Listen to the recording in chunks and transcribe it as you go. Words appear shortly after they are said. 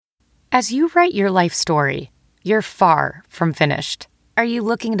As you write your life story, you're far from finished. Are you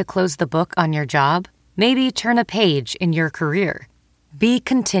looking to close the book on your job? Maybe turn a page in your career? Be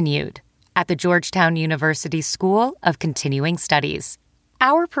continued at the Georgetown University School of Continuing Studies.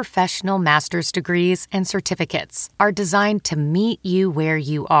 Our professional master's degrees and certificates are designed to meet you where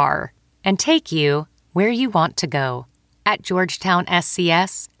you are and take you where you want to go. At Georgetown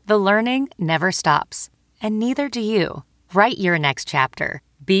SCS, the learning never stops, and neither do you. Write your next chapter.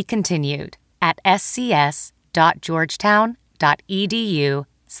 Be continued at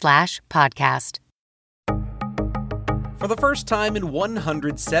scs.georgetown.edu/podcast. For the first time in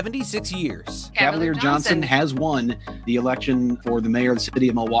 176 years, Cavalier Johnson has won the election for the mayor of the city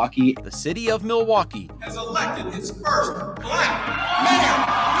of Milwaukee. The city of Milwaukee has elected its first black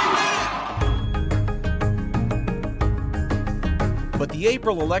mayor. But the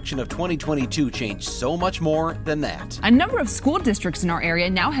April election of 2022 changed so much more than that. A number of school districts in our area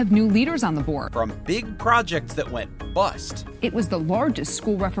now have new leaders on the board. From big projects that went bust. It was the largest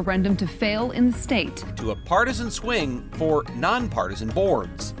school referendum to fail in the state. To a partisan swing for nonpartisan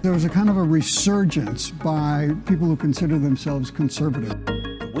boards. There was a kind of a resurgence by people who consider themselves conservative.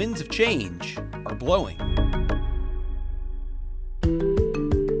 The winds of change are blowing.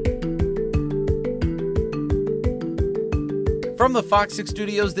 From the Fox 6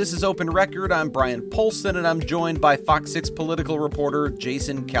 studios, this is Open Record. I'm Brian Polston, and I'm joined by Fox 6 political reporter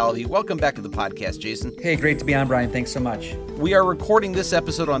Jason Calvi. Welcome back to the podcast, Jason. Hey, great to be on, Brian. Thanks so much. We are recording this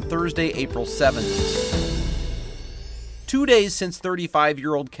episode on Thursday, April 7th. 2 days since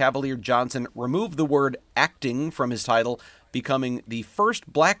 35-year-old Cavalier Johnson removed the word acting from his title, becoming the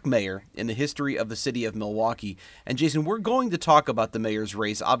first black mayor in the history of the city of Milwaukee. And Jason, we're going to talk about the mayor's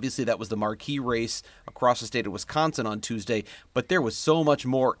race. Obviously, that was the marquee race across the state of Wisconsin on Tuesday, but there was so much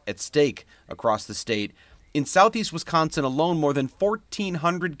more at stake across the state. In southeast Wisconsin alone, more than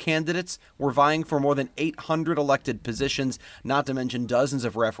 1,400 candidates were vying for more than 800 elected positions, not to mention dozens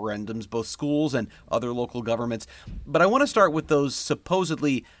of referendums, both schools and other local governments. But I want to start with those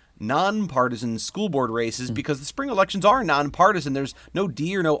supposedly nonpartisan school board races, because the spring elections are nonpartisan. There's no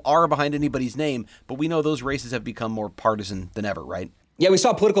D or no R behind anybody's name, but we know those races have become more partisan than ever, right? Yeah, we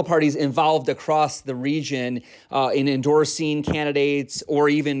saw political parties involved across the region in endorsing candidates or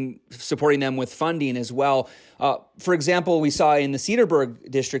even supporting them with funding as well. For example, we saw in the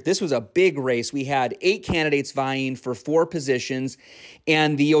Cedarburg district, this was a big race. We had 8 candidates vying for 4 positions,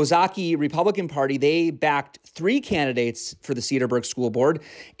 and the Ozaukee Republican Party, they backed 3 candidates for the Cedarburg School Board,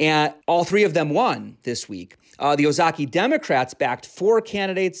 and all 3 of them won this week. The Ozaukee Democrats backed 4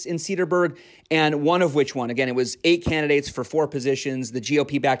 candidates in Cedarburg, and one of which won. Again, it was 8 candidates for 4 positions. The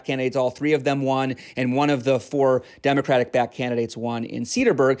GOP-backed candidates, all 3 of them won, and one of the 4 Democratic-backed candidates won in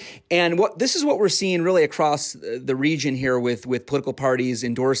Cedarburg. And this is what we're seeing really across the region here with political parties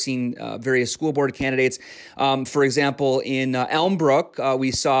endorsing various school board candidates. For example, in Elmbrook,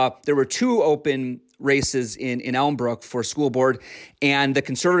 we saw there were 2 open races in Elmbrook for school board, and the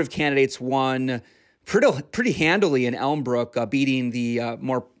conservative candidates won pretty handily in Elmbrook, beating the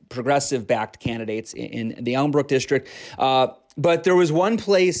more progressive-backed candidates in the Elmbrook district. But there was one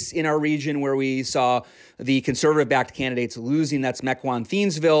place in our region where we saw the conservative-backed candidates losing. That's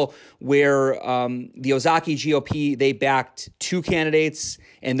Mequon-Thiensville, where the Ozaukee GOP, they backed 2 candidates,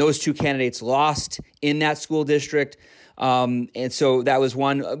 and those 2 candidates lost in that school district. And so that was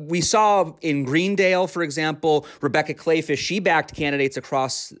one. We saw in Greendale, for example, Rebecca Clayfish, she backed candidates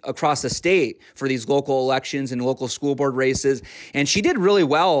across the state for these local elections and local school board races. And she did really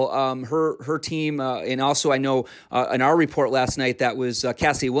well. Her team, and also I know in our report last night, that was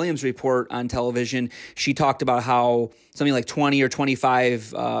Cassidy Williams' report on television, she talked about how something like 20 or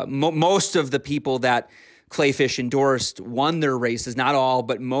 25, most of the people that Clayfish endorsed won their races. Not all,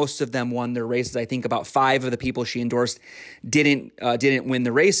 but most of them won their races. I think about 5 of the people she endorsed didn't win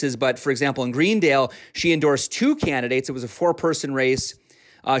the races. But for example, in Greendale, she endorsed 2 candidates. It was a 4-person race.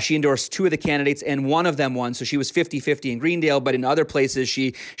 She endorsed 2 of the candidates, and one of them won. So she was 50-50 in Greendale, but in other places,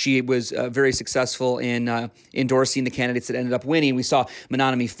 she was very successful in endorsing the candidates that ended up winning. We saw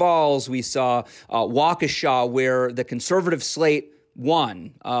Menominee Falls. We saw Waukesha, where the conservative slate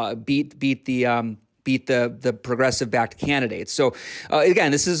won, beat the progressive-backed candidates. So,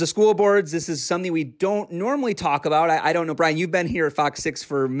 again, this is the school boards. This is something we don't normally talk about. I don't know, Brian, you've been here at Fox 6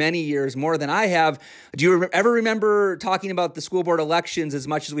 for many years, more than I have. Do you ever remember talking about the school board elections as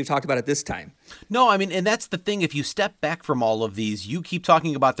much as we've talked about it this time? No, I mean, and that's the thing. If you step back from all of these, you keep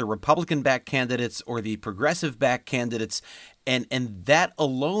talking about the Republican-backed candidates or the progressive-backed candidates, And that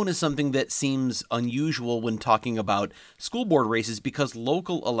alone is something that seems unusual when talking about school board races, because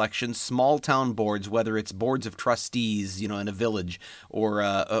local elections, small town boards, whether it's boards of trustees, in a village, or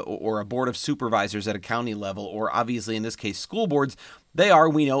a board of supervisors at a county level, or obviously in this case school boards, they are,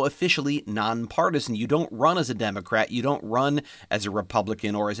 we know, officially nonpartisan. You don't run as a Democrat. You don't run as a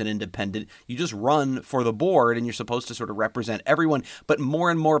Republican or as an independent. You just run for the board, and you're supposed to sort of represent everyone. But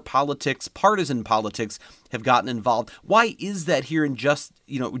more and more politics, partisan politics, have gotten involved. Why is that here in just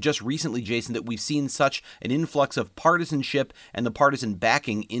recently, Jason, that we've seen such an influx of partisanship and the partisan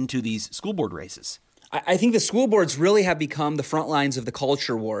backing into these school board races? I think the school boards really have become the front lines of the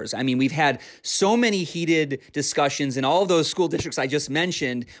culture wars. I mean, we've had so many heated discussions in all of those school districts I just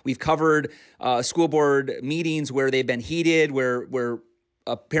mentioned. We've covered school board meetings where they've been heated, where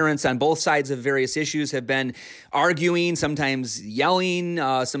parents on both sides of various issues have been arguing, sometimes yelling,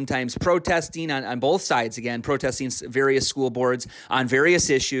 sometimes protesting on both sides, again, protesting various school boards on various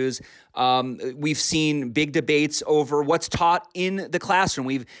issues. We've seen big debates over what's taught in the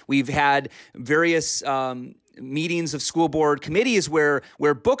classroom. We've had various meetings of school board committees where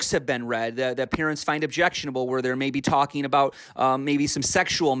books have been read that parents find objectionable, where they're maybe talking about maybe some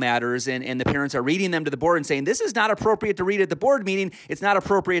sexual matters, and the parents are reading them to the board and saying, this is not appropriate to read at the board meeting. It's not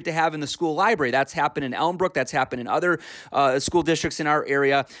appropriate to have in the school library. That's happened in Elmbrook. That's happened in other school districts in our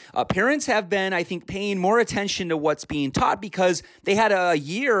area. Parents have been, I think, paying more attention to what's being taught because they had a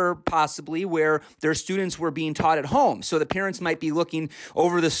year possibly where their students were being taught at home. So the parents might be looking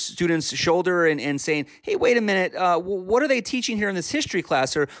over the student's shoulder and saying, hey, wait a minute, what are they teaching here in this history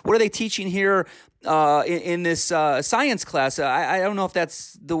class, or what are they teaching here in this science class? I don't know if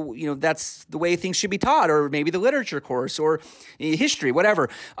that's the way things should be taught, or maybe the literature course or history, whatever.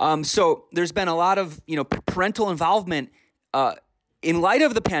 So there's been a lot of parental involvement in light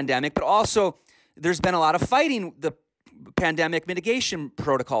of the pandemic, but also there's been a lot of fighting the pandemic mitigation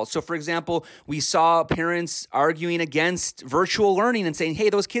protocols. So, for example, we saw parents arguing against virtual learning and saying, hey,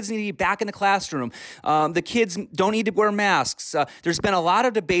 those kids need to be back in the classroom. The kids don't need to wear masks. There's been a lot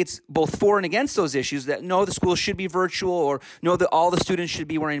of debates both for and against those issues, that no, the school should be virtual, or no, that all the students should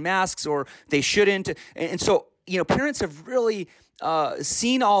be wearing masks, or they shouldn't. And so, parents have really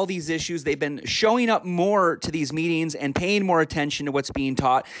seen all these issues. They've been showing up more to these meetings and paying more attention to what's being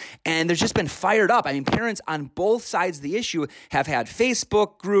taught. And they've just been fired up. I mean, parents on both sides of the issue have had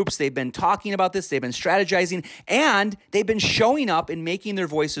Facebook groups. They've been talking about this. They've been strategizing, and they've been showing up and making their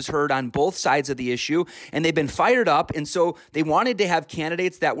voices heard on both sides of the issue. And they've been fired up. And so they wanted to have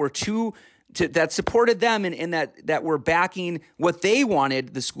candidates that were that supported them and that were backing what they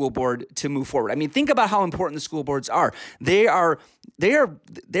wanted the school board to move forward. I mean, think about how important the school boards are. They're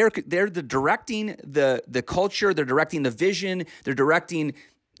directing the culture. They're directing the vision. They're directing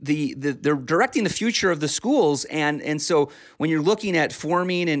they're directing the future of the schools. And so when you're looking at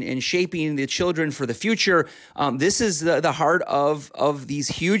forming and shaping the children for the future, this is the heart of these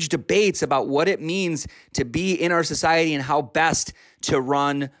huge debates about what it means to be in our society and how best to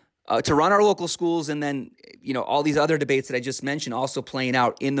run our local schools. And then, all these other debates that I just mentioned also playing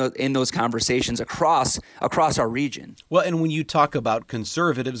out in those conversations across our region. Well, and when you talk about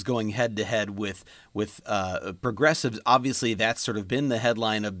conservatives going head to head with progressives, obviously that's sort of been the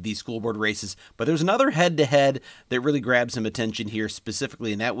headline of these school board races. But there's another head to head that really grabbed some attention here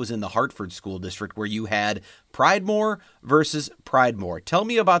specifically, and that was in the Hartford School District, where you had Pridemore versus Pridemore. Tell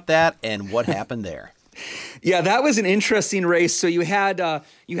me about that and what happened there. Yeah, that was an interesting race. So you had a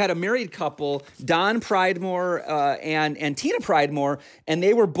married couple, Don Pridemore and Tina Pridemore, and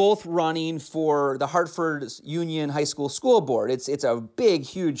they were both running for the Hartford Union High School Board. It's a big,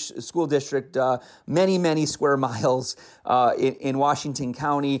 huge school district, many square miles in Washington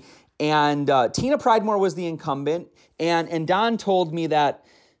County. And Tina Pridemore was the incumbent, and Don told me that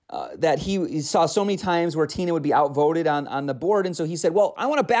he saw so many times where Tina would be outvoted on the board. And so he said, well, I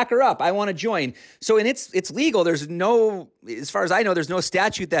want to back her up. I want to join. So, and it's legal. There's no, as far as I know, there's no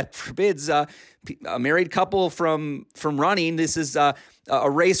statute that forbids a married couple from running. This is a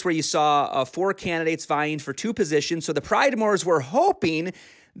race where you saw 4 candidates vying for 2 positions. So the Pridemores were hoping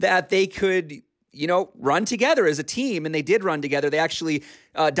that they could, run together as a team, and they did run together. They actually,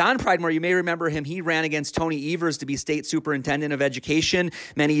 Don Pridemore, you may remember him, he ran against Tony Evers to be state superintendent of education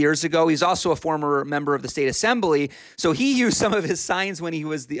many years ago. He's also a former member of the state assembly, so he used some of his signs when he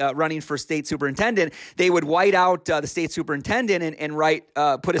was running for state superintendent. They would white out the state superintendent and write,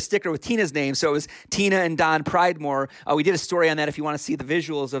 put a sticker with Tina's name, so it was Tina and Don Pridemore. We did a story on that. If you want to see the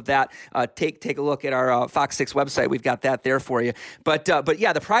visuals of that, take a look at our Fox 6 website. We've got that there for you. But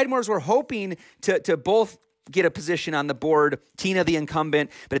yeah, the Pridemores were hoping to both get a position on the board, Tina the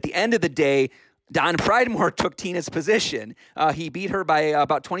incumbent, but at the end of the day, Don Pridemore took Tina's position. He beat her by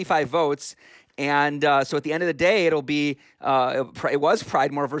about 25 votes. And so at the end of the day, it'll be it was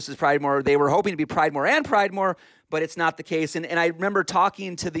Pridemore versus Pridemore. They were hoping to be Pridemore and Pridemore, but it's not the case. And I remember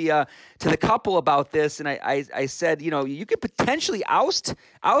talking to the couple about this, and I said, you could potentially oust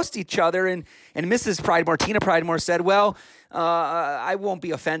each other. And Mrs. Pridemore, Tina Pridemore, said, well, I won't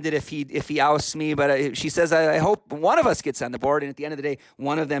be offended if he ousts me, but she says, I hope one of us gets on the board. And at the end of the day,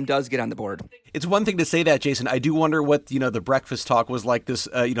 one of them does get on the board. It's one thing to say that, Jason. I do wonder what, the breakfast talk was like this,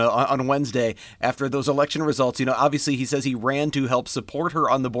 on Wednesday after those election results. Obviously he says he ran to help support her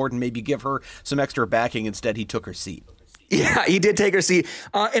on the board and maybe give her some extra backing. Instead, he took her seat. Yeah, he did take her seat.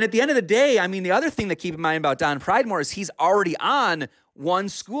 And at the end of the day, I mean, the other thing to keep in mind about Don Pridemore is he's already on one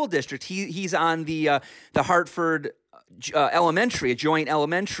school district. He's on the Hartford elementary, a joint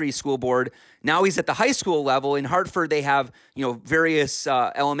elementary school board. Now he's at the high school level. In Hartford, they have, various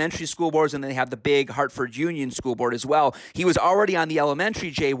elementary school boards, and then they have the big Hartford Union School Board as well. He was already on the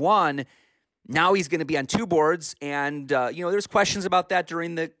elementary J1. Now he's going to be on two boards, and there's questions about that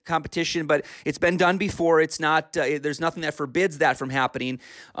during the competition, but it's been done before. It's not there's nothing that forbids that from happening.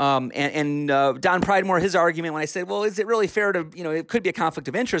 Don Pridemore, his argument when I said, well, is it really fair to it could be a conflict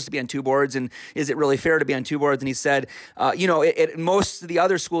of interest to be on two boards, and is it really fair to be on two boards? And he said, most of the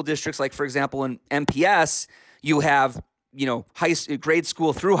other school districts, like for example in MPS, you have grade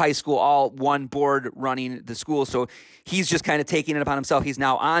school through high school, all one board running the school. So he's just kind of taking it upon himself. He's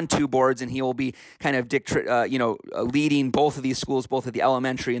now on two boards, and he will be kind of leading both of these schools, both at the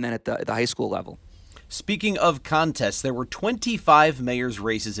elementary and then at the high school level. Speaking of contests, there were 25 mayor's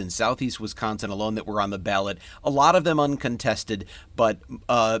races in southeast Wisconsin alone that were on the ballot. A lot of them uncontested, but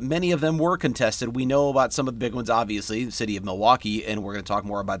many of them were contested. We know about some of the big ones, obviously, the city of Milwaukee, and we're going to talk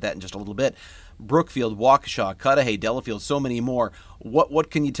more about that in just a little bit. Brookfield, Waukesha, Cudahy, Delafield, so many more.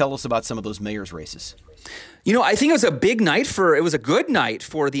 What can you tell us about some of those mayor's races? I think it was a big night it was a good night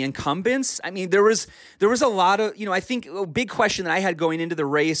for the incumbents. I mean, there was a lot of, I think a big question that I had going into the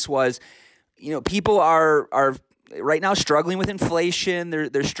race was, people are right now struggling with inflation.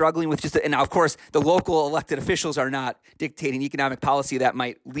 They're struggling with and now, of course, the local elected officials are not dictating economic policy that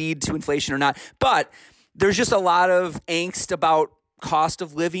might lead to inflation or not. But there's just a lot of angst about cost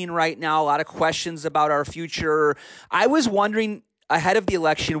of living right now, a lot of questions about our future. I was wondering ahead of the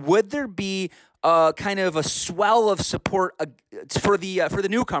election, would there be kind of a swell of support for the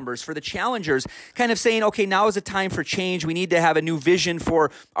newcomers, for the challengers, kind of saying, okay, now is a time for change. We need to have a new vision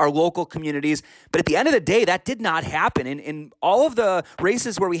for our local communities. But at the end of the day, that did not happen. In all of the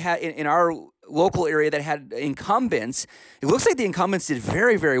races where we had in our local area that had incumbents, it looks like the incumbents did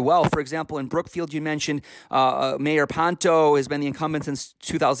very, very well. For example, in Brookfield, you mentioned Mayor Ponto has been the incumbent since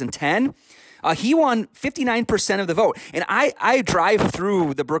 2010. He won 59% of the vote. And I drive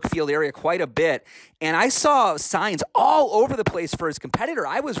through the Brookfield area quite a bit, and I saw signs all over the place for his competitor.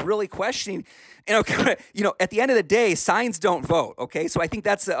 I was really questioning, at the end of the day, signs don't vote, okay? So I think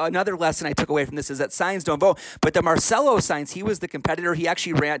that's another lesson I took away from this, is that signs don't vote. But the Marcello signs, he was the competitor. He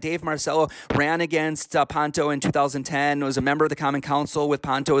actually Dave Marcello ran against Ponto in 2010, was a member of the Common Council with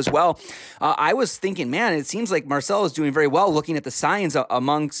Ponto as well. I was thinking, man, it seems like Marcello is doing very well looking at the signs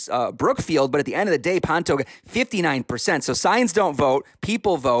amongst Brookfield, but at the end of the day, Ponto got 59%. So signs don't vote,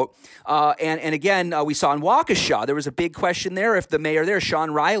 people vote. And again, we saw in Waukesha, there was a big question there if the mayor there,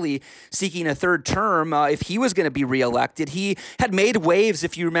 Sean Riley, seeking a third term, if he was going to be reelected. He had made waves,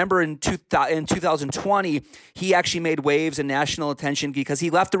 if you remember, in 2020, he actually made waves and national attention because he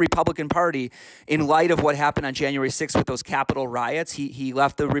left the Republican Party in light of what happened on January 6th with those Capitol riots. He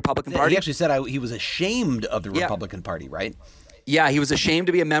left the Republican Party. He actually said he was ashamed of the Republican Party, right? Yeah, he was ashamed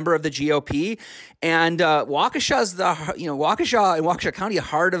to be a member of the GOP, and Waukesha and Waukesha County, a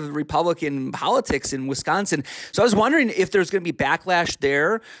heart of Republican politics in Wisconsin. So I was wondering if there's going to be backlash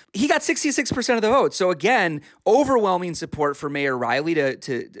there. He got 66% of the vote. So again, overwhelming support for Mayor Riley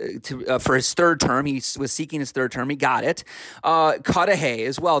for his third term. He was seeking his third term. He got it. Cudahy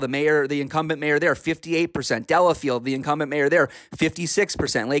as well. The incumbent mayor there, 58%. Delafield, the incumbent mayor there,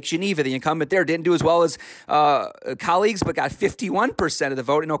 56%. Lake Geneva, the incumbent there, didn't do as well as colleagues, but got 51% of the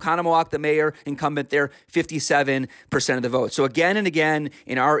vote. And Oconomowoc, the mayor, incumbent there, 57% of the vote. So again and again,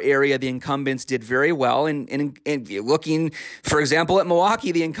 in our area, the incumbents did very well. And looking, for example, at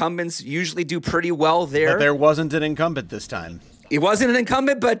Milwaukee, the incumbents usually do pretty well there. But there wasn't an incumbent this time. He wasn't an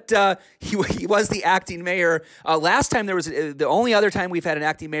incumbent, but he was the acting mayor. Last time there was the only other time we've had an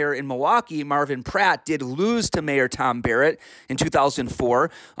acting mayor in Milwaukee, Marvin Pratt did lose to Mayor Tom Barrett in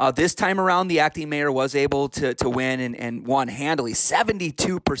 2004. This time around, the acting mayor was able to win and won handily,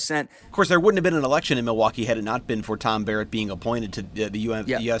 72%. Of course, there wouldn't have been an election in Milwaukee had it not been for Tom Barrett being appointed to the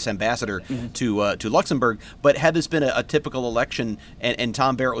U.S. ambassador to Luxembourg. But had this been a typical election and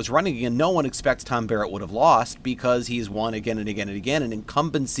Tom Barrett was running again, no one expects Tom Barrett would have lost because he's won again and again and again. And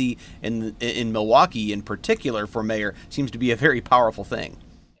incumbency in Milwaukee, in particular for mayor, seems to be a very powerful thing.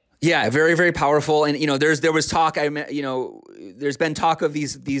 Yeah, very, very powerful. And there was talk. There's been talk of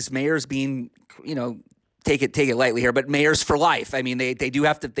these mayors being, take it lightly here, but mayors for life. I mean, they do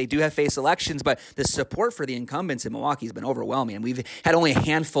have face elections, but the support for the incumbents in Milwaukee has been overwhelming. And we've had only a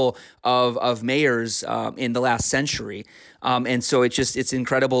handful of mayors in the last century, and so it's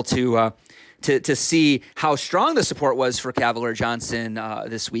incredible to see how strong the support was for Cavalier Johnson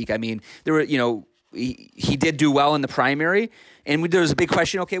this week. I mean, there were he did do well in the primary. And there was a big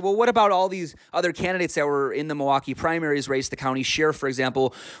question, okay, well, what about all these other candidates that were in the Milwaukee primaries race, the county sheriff, for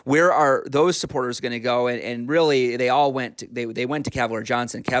example? Where are those supporters going to go? And really, they all went to Cavalier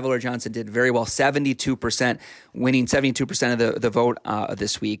Johnson. Cavalier Johnson did very well, 72%, winning 72% of the vote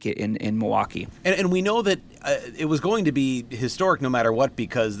this week in Milwaukee. And we know that it was going to be historic no matter what,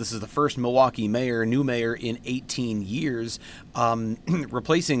 because this is the first Milwaukee new mayor in 18 years,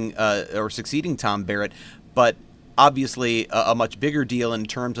 replacing or succeeding Tom Barrett. But obviously a much bigger deal in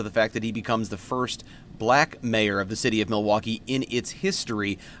terms of the fact that he becomes the first black mayor of the city of Milwaukee in its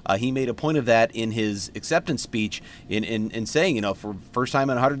history. He made a point of that in his acceptance speech in saying, for first time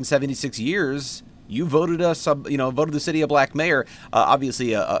in 176 years, you voted us, voted the city a black mayor.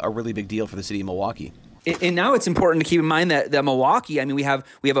 Obviously a really big deal for the city of Milwaukee. And now it's important to keep in mind that Milwaukee, I mean, we have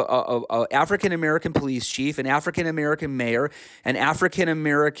a African American police chief, an African American mayor, an African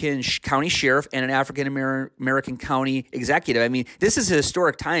American county sheriff, and an African American county executive. I mean, this is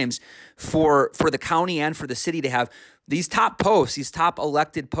historic times for the county and for the city to have these top posts, these top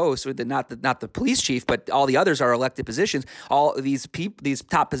elected posts, or not the police chief, but all the others are elected positions. All these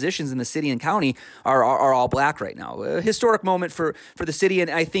top positions in the city and county are all black right now. A historic moment for the city, and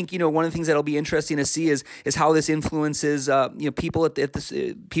I think one of the things that'll be interesting to see is how this influences people at this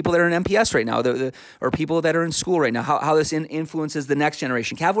people that are in MPS right now, or people that are in school right now. How this influences the next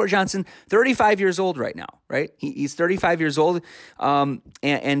generation. Cavalier Johnson, 35 years old right now, right? He's 35 years old,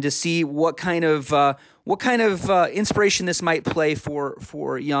 and to see what kind of inspiration this might play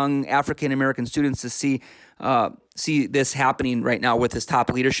for young African American students to see this happening right now with his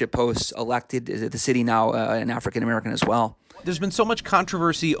top leadership posts elected at the city now, an African American as well. There's been so much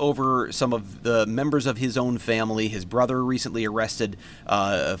controversy over some of the members of his own family. His brother recently arrested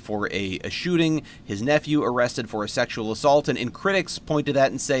for a shooting. His nephew arrested for a sexual assault. And critics point to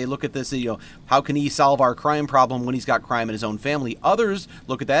that and say, look at this, how can he solve our crime problem when he's got crime in his own family? Others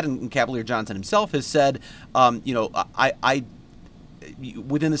look at that, and Cavalier Johnson himself has said, I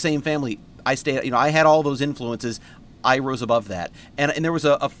within the same family, I had all those influences. I rose above that. And there was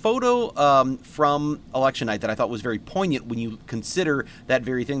a photo from election night that I thought was very poignant when you consider that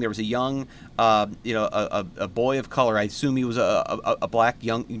very thing. There was a young, a boy of color. I assume he was a black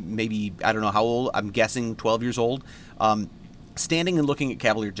young, maybe, I don't know how old, I'm guessing 12 years old, standing and looking at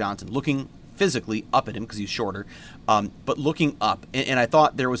Cavalier Johnson, looking physically up at him because he's shorter, but looking up. And I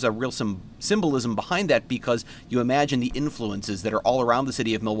thought there was a real symbolism behind that, because you imagine the influences that are all around the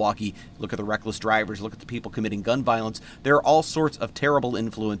city of Milwaukee. Look at the reckless drivers, look at the people committing gun violence. There are all sorts of terrible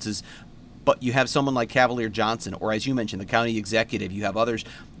influences, but you have someone like Cavalier Johnson, or as you mentioned, the county executive. You have others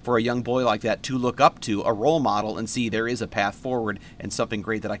for a young boy like that to look up to, a role model, and see there is a path forward and something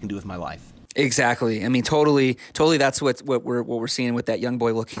great that I can do with my life. Exactly. I mean, totally. That's what we're seeing with that young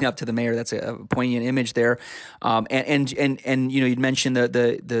boy looking up to the mayor. That's a poignant image there. And you'd mentioned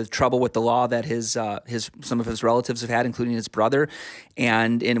the trouble with the law that some of his relatives have had, including his brother.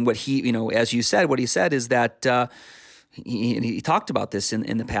 And what he, as you said, what he said is that he talked about this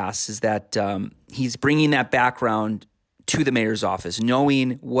in the past, is that he's bringing that background to the mayor's office,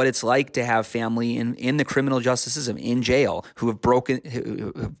 knowing what it's like to have family in the criminal justice system, in jail, who have broke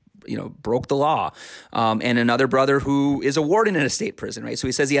the law, and another brother who is a warden in a state prison, right? So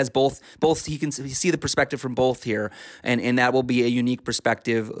he says he has both. He can see the perspective from both here, and that will be a unique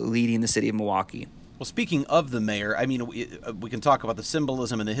perspective leading the city of Milwaukee. Well, speaking of the mayor, I mean, we can talk about the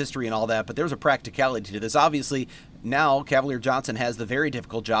symbolism and the history and all that, but there's a practicality to this. Obviously, now Cavalier Johnson has the very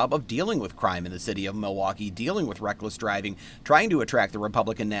difficult job of dealing with crime in the city of Milwaukee, dealing with reckless driving, trying to attract the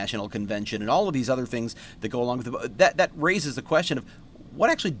Republican National Convention, and all of these other things that go along with it. That raises the question of, what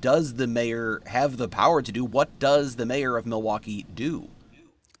actually does the mayor have the power to do? What does the mayor of Milwaukee do?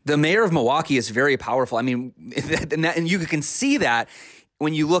 The mayor of Milwaukee is very powerful. I mean, and you can see that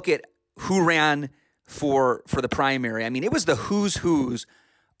when you look at who ran for the primary. I mean, it was the who's who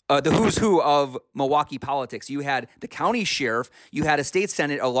of Milwaukee politics. You had the county sheriff, you had a state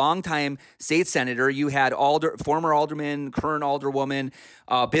senate, a longtime state senator, you had former alderman, current alderwoman,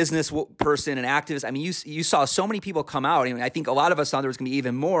 business person, and activist. I mean, you saw so many people come out. I mean, I think a lot of us thought there was going to be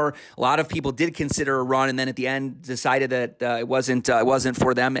even more. A lot of people did consider a run, and then at the end decided that it wasn't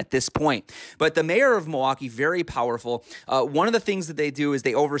for them at this point. But the mayor of Milwaukee, very powerful. One of the things that they do is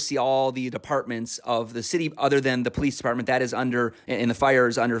they oversee all the departments of the city, other than the police department. That is under, and the fire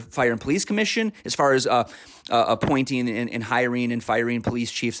is under Fire and Police Commission, as far as appointing and hiring and firing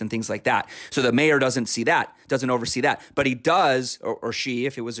police chiefs and things like that. So the mayor doesn't oversee that, but he does, or she,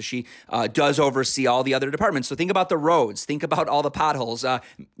 if it was a she, does oversee all the other departments. So think about the roads, think about all the potholes.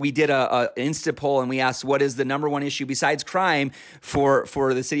 We did a Insta poll and we asked, what is the number one issue besides crime for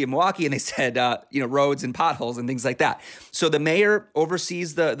the city of Milwaukee? And they said, roads and potholes and things like that. So the mayor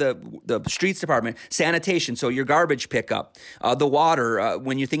oversees the streets department, sanitation, so your garbage pickup, the water.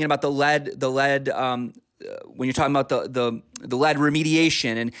 When you're thinking about the lead. When you're talking about the lead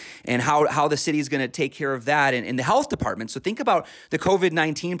remediation and how the city is going to take care of that, and the health department. So think about the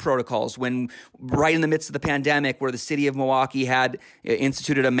COVID-19 protocols when right in the midst of the pandemic, where the city of Milwaukee had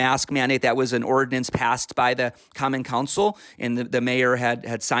instituted a mask mandate. That was an ordinance passed by the Common Council, and the mayor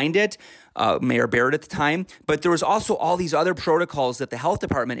had signed it. Mayor Barrett at the time, but there was also all these other protocols that the health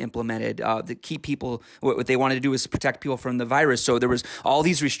department implemented that keep people, what they wanted to do is protect people from the virus. So there was all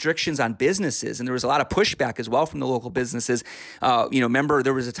these restrictions on businesses, and there was a lot of pushback as well from the local businesses. Remember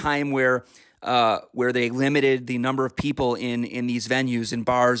there was a time where they limited the number of people in these venues, in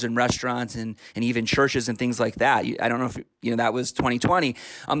bars and restaurants and even churches and things like that. I don't know if that was 2020.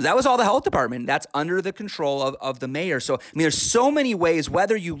 That was all the health department. That's under the control of the mayor. So, I mean, there's so many ways,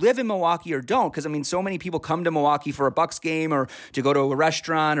 whether you live in Milwaukee or don't, because, I mean, so many people come to Milwaukee for a Bucks game or to go to a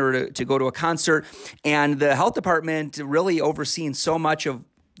restaurant or to go to a concert. And the health department really overseeing so much of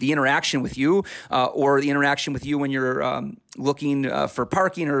the interaction with you or the interaction with you when you're looking for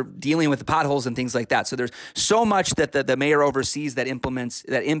parking or dealing with the potholes and things like that. So there's so much that the mayor oversees that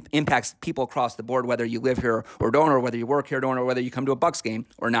impacts people across the board, whether you live here or don't, or whether you work here or don't, or whether you come to a Bucks game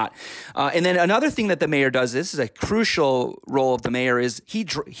or not. And then another thing that the mayor does, this is a crucial role of the mayor, is he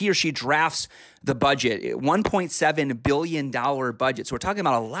or she drafts the budget, $1.7 billion budget. So we're talking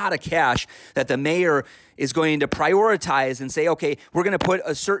about a lot of cash that the mayor is going to prioritize and say, okay, we're going to put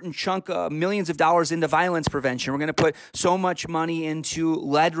a certain chunk of millions of dollars into violence prevention. We're going to put so much money into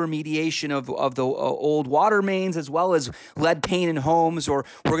lead remediation of the old water mains, as well as lead paint in homes, or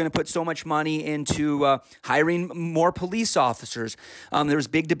we're going to put so much money into hiring more police officers. There's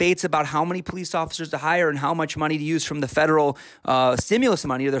big debates about how many police officers to hire and how much money to use from the federal stimulus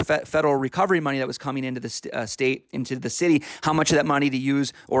money or the federal recovery money that was coming into the state, into the city, how much of that money to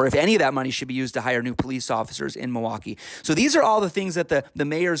use, or if any of that money should be used to hire new police officers in Milwaukee. So these are all the things that the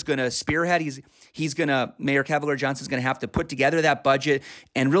mayor's going to spearhead. Mayor Cavalier Johnson's going to have to put together that budget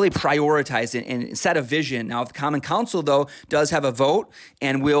and really prioritize it and set a vision. Now, the Common Council, though, does have a vote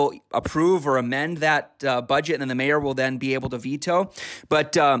and will approve or amend that budget, and then the mayor will then be able to veto.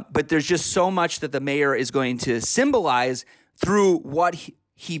 But there's just so much that the mayor is going to symbolize through what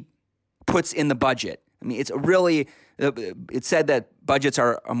he puts in the budget. I mean, it's said that budgets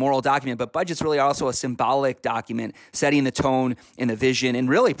are a moral document, but budgets really are also a symbolic document, setting the tone and the vision. And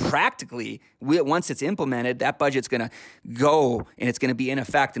really, practically, once it's implemented, that budget's going to go and it's going to be in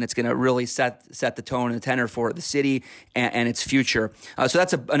effect, and it's going to really set the tone and the tenor for the city and its future. So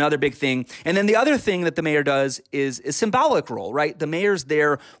that's another big thing. And then the other thing that the mayor does is a symbolic role, right? The mayor's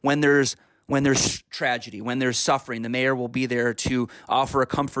there when there's tragedy, when there's suffering. The mayor will be there to offer a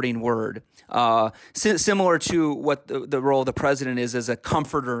comforting word, similar to what the role of the president is as a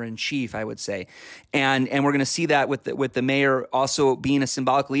comforter in chief, I would say. And we're going to see that with the mayor also being a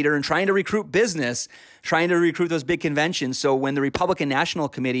symbolic leader and trying to recruit business, trying to recruit those big conventions. So when the Republican National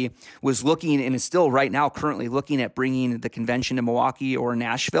Committee was looking, and is still right now currently looking at bringing the convention to Milwaukee or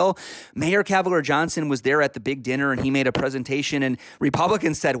Nashville, Mayor Cavalier Johnson was there at the big dinner, and he made a presentation, and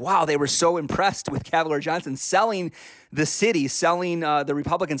Republicans said, wow, they were so impressed with Cavalier Johnson selling the city, selling the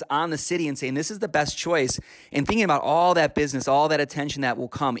Republicans on the city, and saying this is the best choice, and thinking about all that business, all that attention that will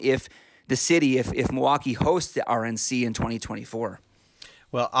come if Milwaukee hosts the RNC in 2024.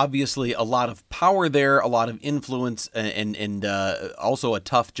 Well, obviously, a lot of power there, a lot of influence, and also a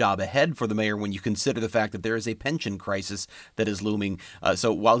tough job ahead for the mayor when you consider the fact that there is a pension crisis that is looming.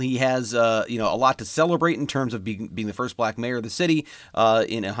 So while he has a lot to celebrate in terms of being the first black mayor of the city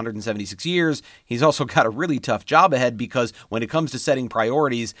in 176 years, he's also got a really tough job ahead because when it comes to setting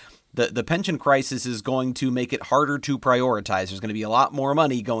priorities, the pension crisis is going to make it harder to prioritize. There's going to be a lot more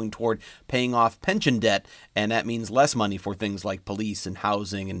money going toward paying off pension debt, and that means less money for things like police and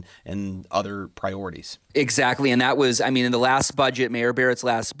housing and other priorities. Exactly. And that was, in the last budget, Mayor Barrett's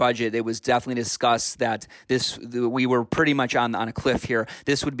last budget, it was definitely discussed that we were pretty much on a cliff here.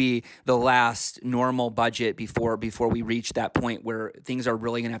 This would be the last normal budget before we reach that point where things are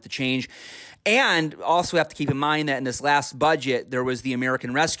really going to have to change. And also have to keep in mind that in this last budget, there was the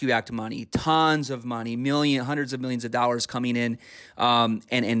American Rescue Act money, tons of money, hundreds of millions of dollars coming in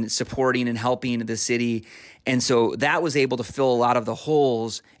and supporting and helping the city. And so that was able to fill a lot of the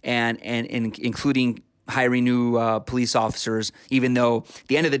holes and including hiring new police officers, even though at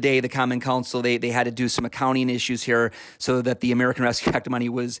the end of the day, the Common Council, they had to do some accounting issues here so that the American Rescue Act money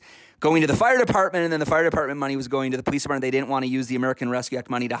was going to the fire department, and then the fire department money was going to the police department. They didn't want to use the American Rescue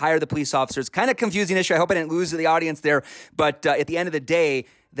Act money to hire the police officers. Kind of confusing issue. I hope I didn't lose the audience there. But at the end of the day,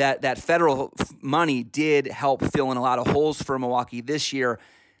 that federal money did help fill in a lot of holes for Milwaukee this year.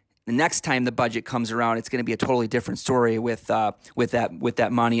 The next time the budget comes around, it's going to be a totally different story with that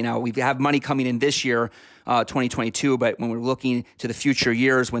money. Now, we have money coming in this year, 2022, but when we're looking to the future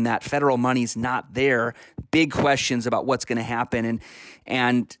years, when that federal money's not there, big questions about what's going to happen,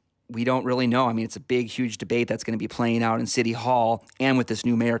 and we don't really know. It's a big, huge debate that's going to be playing out in City Hall and with this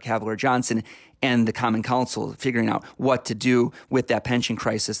new Mayor Cavalier Johnson and the Common Council figuring out what to do with that pension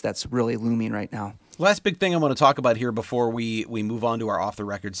crisis that's really looming right now. Last big thing I want to talk about here before we move on to our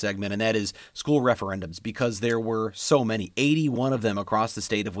off-the-record segment, and that is school referendums, because there were so many, 81 of them across the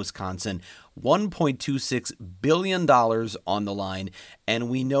state of Wisconsin, $1.26 billion on the line, and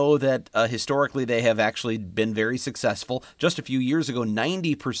we know that historically they have actually been very successful. Just a few years ago,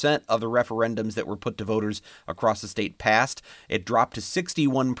 90% of the referendums that were put to voters across the state passed. It dropped to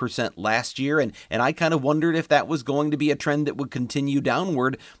 61% last year, and I kind of wondered if that was going to be a trend that would continue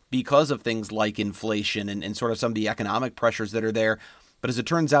downward because of things like inflation and sort of some of the economic pressures that are there. But as it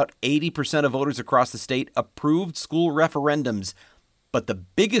turns out, 80% of voters across the state approved school referendums. But the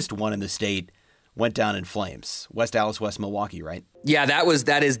biggest one in the state went down in flames. West Allis, West Milwaukee, right? Yeah,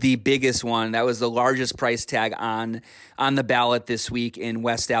 that is the biggest one. That was the largest price tag on the ballot this week in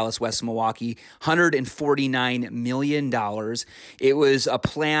West Allis, West Milwaukee, $149 million. It was a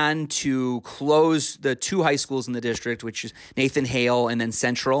plan to close the two high schools in the district, which is Nathan Hale and then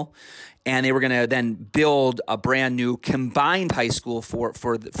Central. And they were going to then build a brand new combined high school for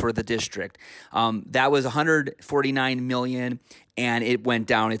the district. That was $149 million, and it went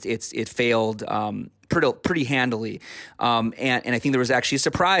down. It failed pretty handily. And I think there was actually a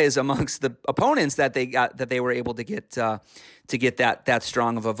surprise amongst the opponents that they were able to get that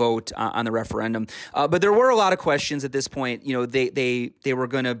strong of a vote on the referendum. But there were a lot of questions at this point. They were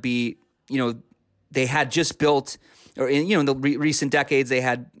going to be, they had just built. Or in the recent decades, they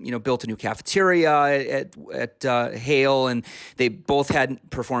had built a new cafeteria at Hale, and they both had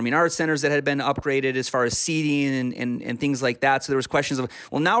performing arts centers that had been upgraded as far as seating and things like that. So there was questions of,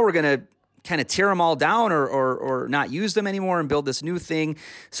 well, now we're going to kind of tear them all down or not use them anymore and build this new thing.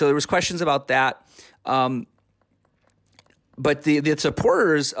 So there was questions about that. But the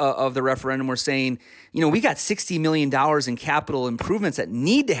supporters of the referendum were saying, we got $60 million in capital improvements that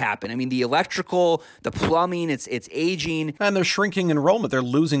need to happen. The electrical, the plumbing, it's aging. And they're shrinking enrollment. They're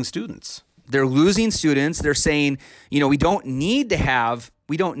losing students. They're saying, they were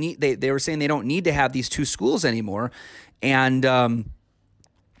saying they don't need to have these two schools anymore. And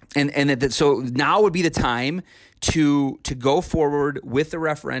so now would be the time to go forward with the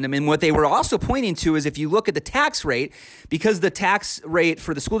referendum. And what they were also pointing to is if you look at the tax rate, because the tax rate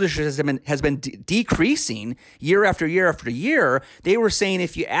for the school district has been decreasing year after year after year, they were saying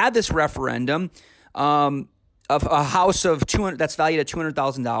if you add this referendum of a house of $200 that's valued at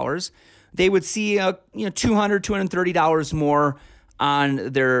 $200,000, they would see $230 more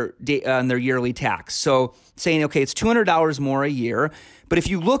on their yearly tax. So saying, okay, it's $200 more a year. But if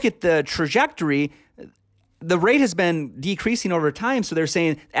you look at the trajectory, the rate has been decreasing over time. So they're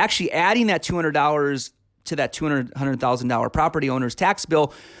saying actually adding that $200 to that $200,000 property owner's tax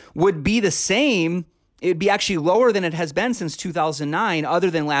bill would be the same. It'd be actually lower than it has been since 2009, other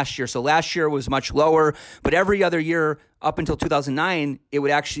than last year. So last year was much lower, but every other year up until 2009, it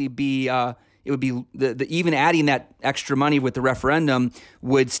would actually be it would be even adding that extra money with the referendum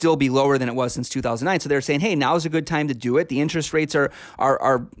would still be lower than it was since 2009. So they're saying, hey, now is a good time to do it. The interest rates are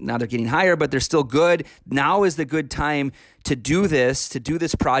now they're getting higher, but they're still good. Now is the good time to do this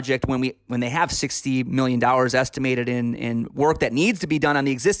project when they have $60 million estimated in work that needs to be done on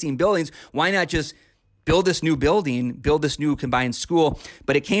the existing buildings. Why not just build this new building, build this new combined school?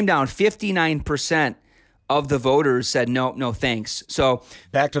 But it came down 59% of the voters said no thanks. So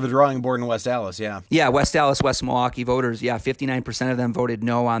back to the drawing board in West Allis, yeah. Yeah, West Allis, West Milwaukee voters, 59% of them voted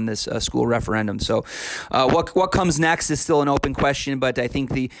no on this school referendum. So what comes next is still an open question, but I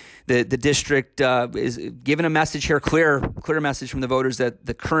think the district is giving a message here, clear message from the voters that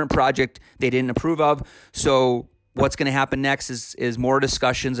the current project they didn't approve of. So what's going to happen next is more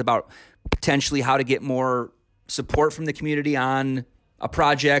discussions about potentially how to get more support from the community on a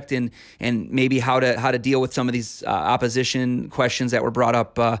project and maybe how to deal with some of these opposition questions that were brought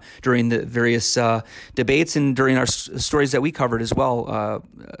up during the various debates and during our stories that we covered as well.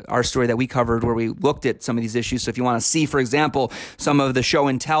 Our story that we covered where we looked at some of these issues. So if you want to see, for example, some of the show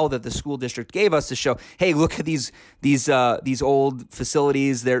and tell that the school district gave us to show, hey, look at these old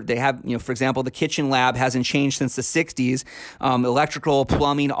facilities. They have, for example, the kitchen lab hasn't changed since the 60s. Electrical,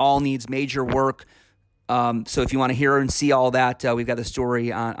 plumbing, all needs major work. So if you want to hear and see all that, we've got the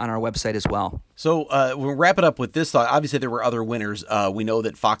story on our website as well. So we'll wrap it up with this thought. Obviously, there were other winners. We know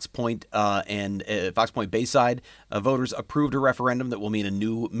that Fox Point and Fox Point Bayside voters approved a referendum that will mean a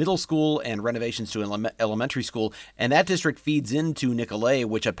new middle school and renovations to an elementary school. And that district feeds into Nicolet,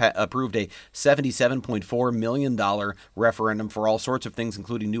 which approved a $77.4 million referendum for all sorts of things,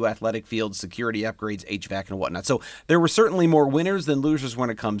 including new athletic fields, security upgrades, HVAC, and whatnot. So there were certainly more winners than losers when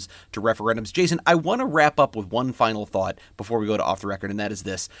it comes to referendums. Jason, I want to wrap up with one final thought before we go to Off the Record, and that is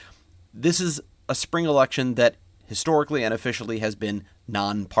this. This is a spring election that historically and officially has been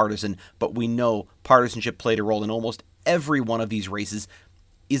nonpartisan, but we know partisanship played a role in almost every one of these races.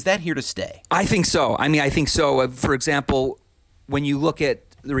 Is that here to stay? I think so. I think so. For example, when you look at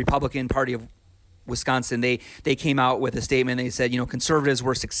the Republican Party of Wisconsin, they came out with a statement. They said, conservatives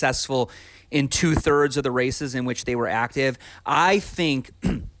were successful in 2/3 of the races in which they were active. I think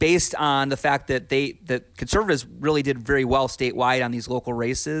based on the fact that the conservatives really did very well statewide on these local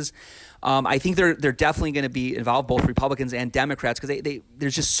races, I think they're definitely going to be involved, both Republicans and Democrats, because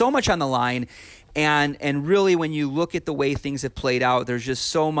there's just so much on the line. And really, when you look at the way things have played out, there's just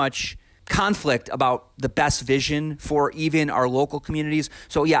so much conflict about the best vision for even our local communities.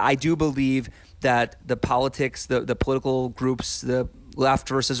 So, yeah, I do believe that the politics, the political groups, the left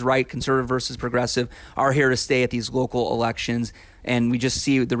versus right, conservative versus progressive, are here to stay at these local elections. And we just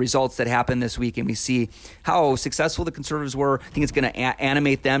see the results that happened this week, and we see how successful the conservatives were. I think it's going to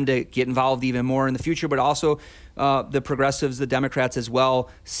animate them to get involved even more in the future, but also the progressives, the Democrats as well,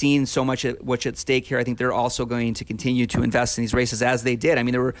 seeing so much what's at stake here. I think they're also going to continue to invest in these races as they did. I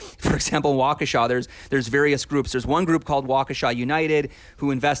mean, there were, for example, in Waukesha, there's various groups. There's one group called Waukesha United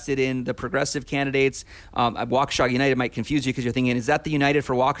who invested in the progressive candidates. Waukesha United might confuse you because you're thinking, is that the United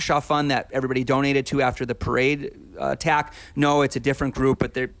for Waukesha fund that everybody donated to after the parade attack? No, it's a different group,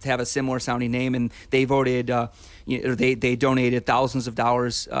 but they have a similar sounding name, and they voted they donated thousands of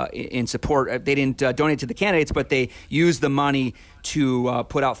dollars in support. They didn't donate to the candidates, but they used the money to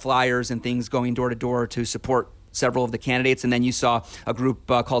put out flyers and things going door to door to support several of the candidates. And then you saw a group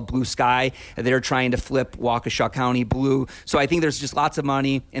called Blue Sky. They're trying to flip Waukesha County blue. So I think there's just lots of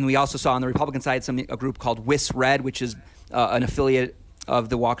money. And we also saw on the Republican side a group called WIS Red, which is an affiliate of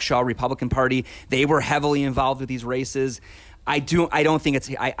the Waukesha Republican Party. They were heavily involved with these races. I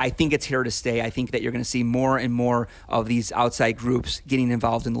think it's here to stay. I think that you're going to see more and more of these outside groups getting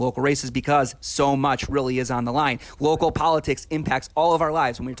involved in the local races because so much really is on the line. Local politics impacts all of our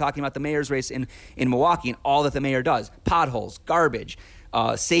lives. When we're talking about the mayor's race in Milwaukee and all that the mayor does, potholes, garbage,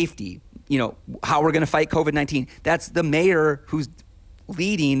 safety, how we're going to fight COVID-19. That's the mayor who's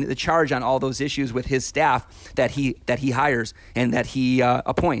leading the charge on all those issues with his staff that he hires and that he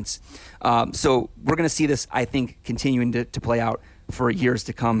appoints. So we're going to see this, I think, continuing to play out for years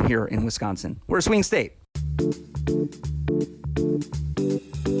to come here in Wisconsin. We're a swing state.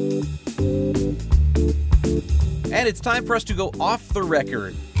 And it's time for us to go off the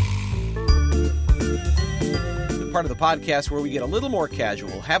record. Part of the podcast where we get a little more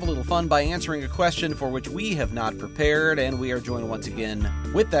casual, have a little fun by answering a question for which we have not prepared, and we are joined once again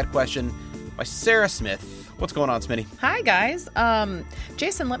with that question by Sarah Smith. What's going on, Smitty? Hi, guys.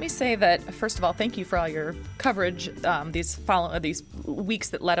 Jason, let me say that, first of all, thank you for all your coverage these weeks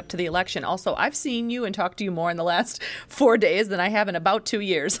that led up to the election. Also, I've seen you and talked to you more in the last 4 days than I have in about 2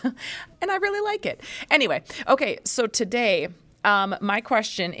 years, and I really like it. Anyway, okay, so today, my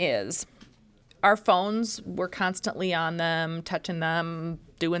question is, our phones, we're constantly on them, touching them,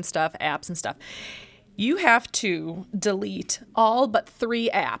 doing stuff, apps and stuff. You have to delete all but 3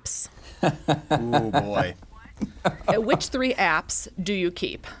 apps. Oh, boy. Which 3 apps do you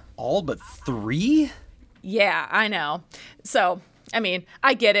keep? All but 3? Yeah, I know. So, I mean,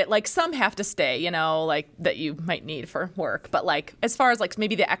 I get it. Like, some have to stay, you know, like that you might need for work. But like, as far as like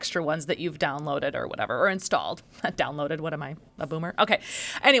maybe the extra ones that you've downloaded or whatever, or installed. Downloaded, what am I, a boomer? Okay.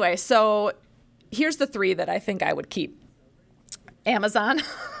 Anyway, so here's the 3 that I think I would keep. Amazon.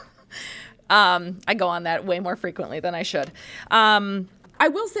 I go on that way more frequently than I should. I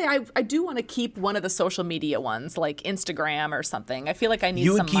will say I do want to keep one of the social media ones, like Instagram or something. I feel like I need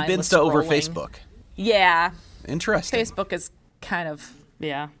some mindless scrolling. You would keep Insta over Facebook? Yeah. Interesting. Facebook is kind of,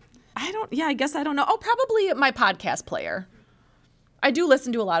 I guess I don't know. Oh, probably my podcast player. I do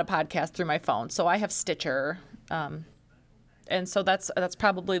listen to a lot of podcasts through my phone, so I have Stitcher. And so that's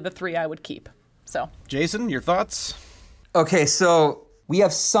probably the 3 I would keep. So, Jason, your thoughts? Okay, so we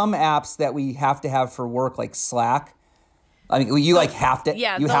have some apps that we have to have for work, like Slack. I mean, you like have to.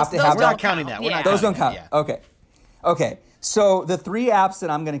 Yeah, you those, have to those have We're not counting that. We're not Those don't counting count. that, Yeah. Okay. So the 3 apps that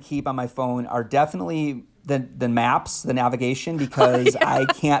I'm going to keep on my phone are definitely the maps, the navigation, because I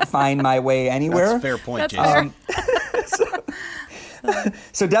can't find my way anywhere. That's a fair point, That's Jason.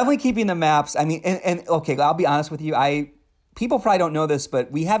 So definitely keeping the maps. I mean, and okay, I'll be honest with you. People probably don't know this,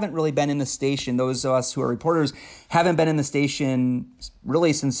 but we haven't really been in the station. Those of us who are reporters haven't been in the station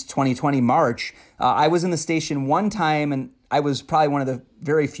really since 2020 March. I was in the station one time, and I was probably one of the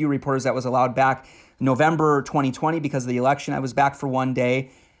very few reporters that was allowed back November 2020 because of the election. I was back for one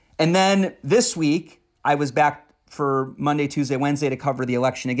day. And then this week, I was back for Monday, Tuesday, Wednesday to cover the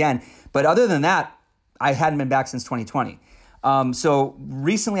election again. But other than that, I hadn't been back since 2020. So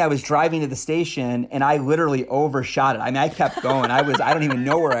recently I was driving to the station and I literally overshot it. I mean, I kept going. I don't even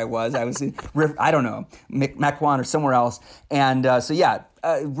know where I was. I was in, I don't know, Mequon or somewhere else. And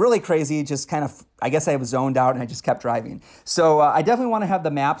really crazy, just kind of, I guess I was zoned out and I just kept driving. So I definitely want to have the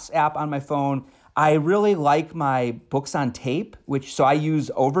Maps app on my phone. I really like my books on tape, so I use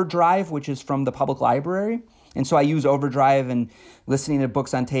Overdrive, which is from the public library. And so I use Overdrive, and listening to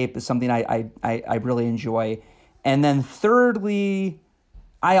books on tape is something I really enjoy. And then thirdly,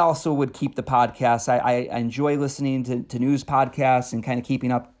 I also would keep the podcasts. I enjoy listening to news podcasts and kind of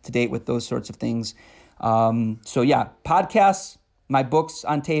keeping up to date with those sorts of things. Podcasts, my books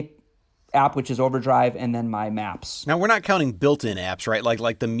on tape app, which is Overdrive, and then my Maps. Now, we're not counting built-in apps, right?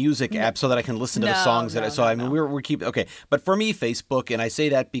 Like the music app, so that I can listen to the songs. We're keeping, okay. But for me, Facebook, and I say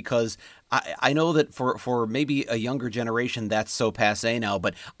that because I know that for maybe a younger generation, that's so passé now,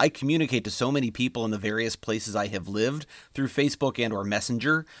 but I communicate to so many people in the various places I have lived through Facebook and or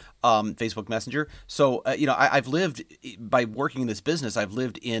Messenger, Facebook Messenger. So, I've lived, by working in this business, I've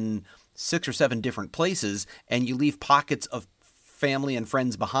lived in 6 or 7 different places, and you leave pockets of family and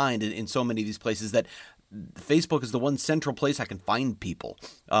friends behind in so many of these places that Facebook is the one central place I can find people,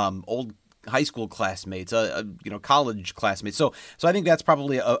 old high school classmates, college classmates. So I think that's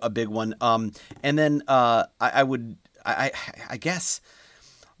probably a big one. And then I guess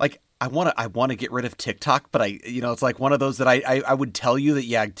like I want to get rid of TikTok, but it's like one of those that I would tell you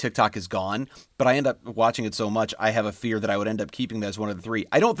that TikTok is gone, but I end up watching it so much I have a fear that I would end up keeping that as one of the 3.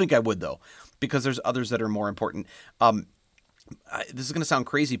 I don't think I would though, because there's others that are more important. This is going to sound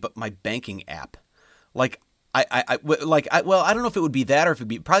crazy, but my banking app, I don't know if it would be that or if it'd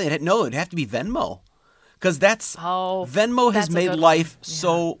be it'd have to be Venmo, because Venmo has made life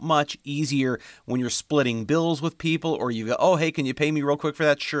so much easier when you're splitting bills with people, or you go, oh, hey, can you pay me real quick for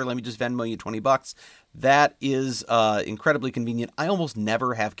that? Sure. Let me just Venmo you $20. That is incredibly convenient. I almost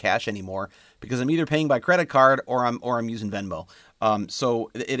never have cash anymore because I'm either paying by credit card or I'm using Venmo.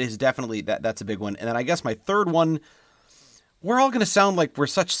 So it is definitely that's a big one. And then I guess my third one, we're all going to sound like we're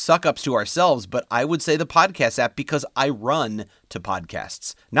such suck-ups to ourselves, but I would say the podcast app, because I run to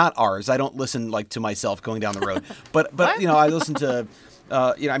podcasts, not ours. I don't listen to myself going down the road, but I listen to,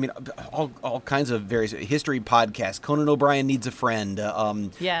 all kinds of various history podcasts. Conan O'Brien Needs a Friend. There's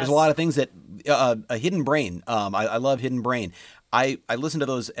a lot of things that, a Hidden Brain. I love Hidden Brain. I listen to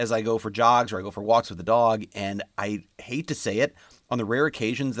those as I go for jogs or I go for walks with the dog, and I hate to say it, on the rare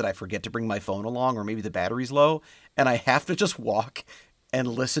occasions that I forget to bring my phone along, or maybe the battery's low, and I have to just walk and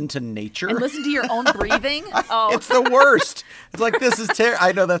listen to nature. And listen to your own breathing? Oh. It's the worst. It's like, this is terrible.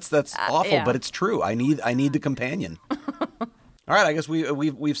 I know that's awful, but it's true. I need the companion. All right, I guess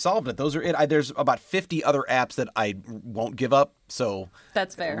we've solved it. Those are it. There's about 50 other apps that I won't give up. So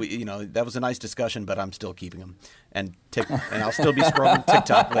that's fair. That was a nice discussion, but I'm still keeping them, and I'll still be scrolling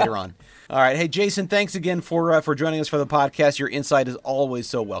TikTok later on. All right, hey Jason, thanks again for joining us for the podcast. Your insight is always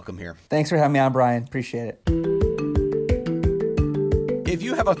so welcome here. Thanks for having me on, Brian. Appreciate it. If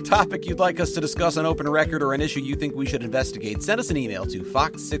you have a topic you'd like us to discuss on Open Record or an issue you think we should investigate, send us an email to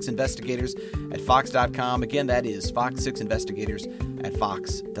fox6investigators@fox.com. Again, that is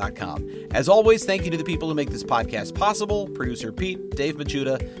fox6investigators@fox.com. As always, thank you to the people who make this podcast possible: producer Pete, Dave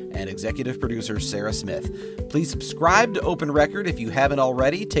Machuda, and executive producer Sarah Smith. Please subscribe to Open Record if you haven't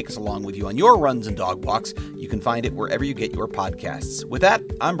already. Take us along with you on your runs and dog walks. You can find it wherever you get your podcasts. With that,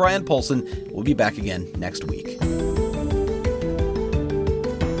 I'm Brian Polson. We'll be back again next week.